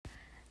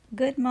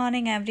Good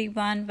morning,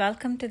 everyone.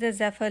 Welcome to the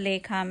Zephyr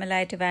Lake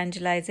Carmelite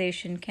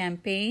Evangelization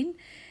Campaign.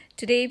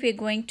 Today, we're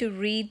going to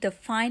read the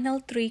final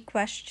 3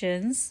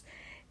 questions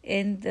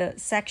in the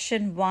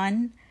section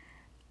 1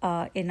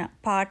 in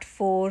part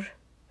 4,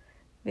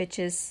 which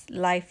is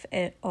Life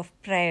of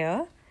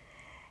Prayer.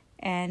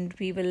 And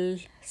we will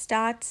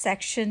start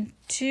section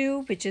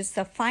 2, which is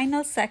the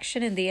final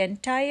section in the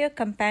entire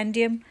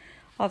compendium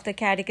of the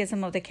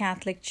Catechism of the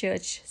Catholic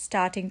Church,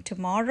 starting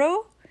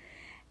tomorrow.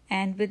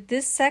 And with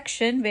this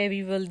section, where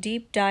we will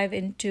deep dive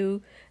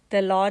into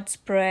the Lord's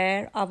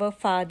Prayer, Our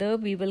Father,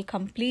 we will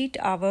complete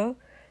our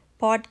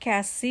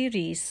podcast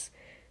series.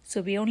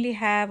 So we only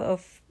have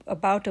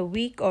about a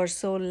week or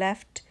so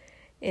left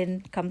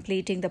in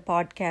completing the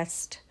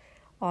podcast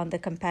on the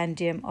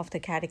compendium of the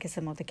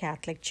Catechism of the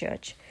Catholic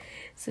Church.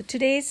 So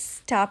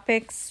today's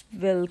topics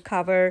will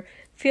cover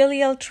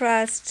filial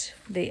trust,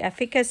 the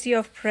efficacy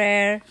of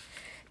prayer,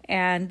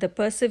 and the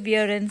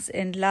perseverance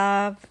in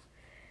love,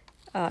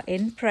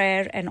 in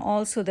prayer, and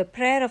also the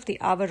prayer of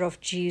the hour of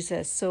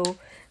Jesus. So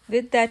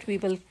with that, we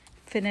will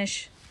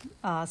finish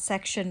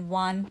section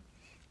 1,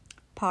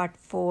 part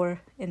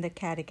 4 in the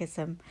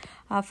Catechism.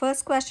 Our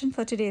first question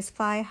for today is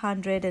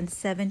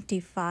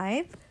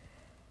 575.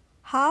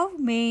 How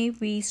may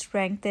we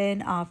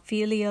strengthen our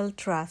filial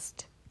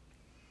trust?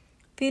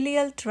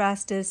 Filial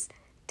trust is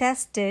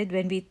tested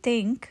when we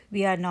think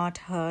we are not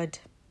heard.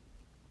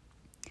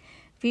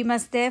 We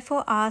must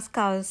therefore ask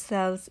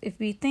ourselves if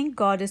we think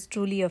God is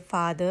truly a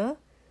Father,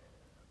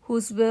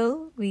 whose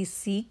will we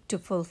seek to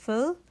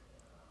fulfill,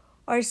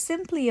 or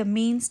simply a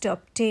means to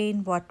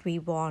obtain what we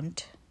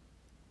want.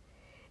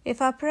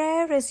 If our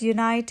prayer is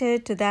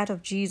united to that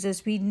of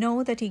Jesus, we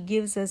know that He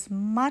gives us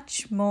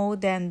much more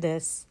than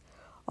this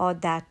or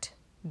that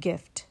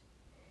gift.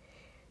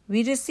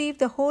 We receive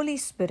the Holy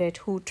Spirit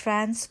who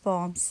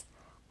transforms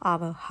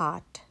our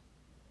heart.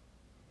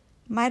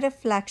 My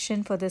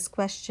reflection for this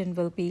question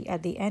will be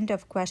at the end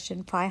of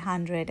question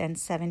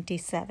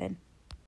 577.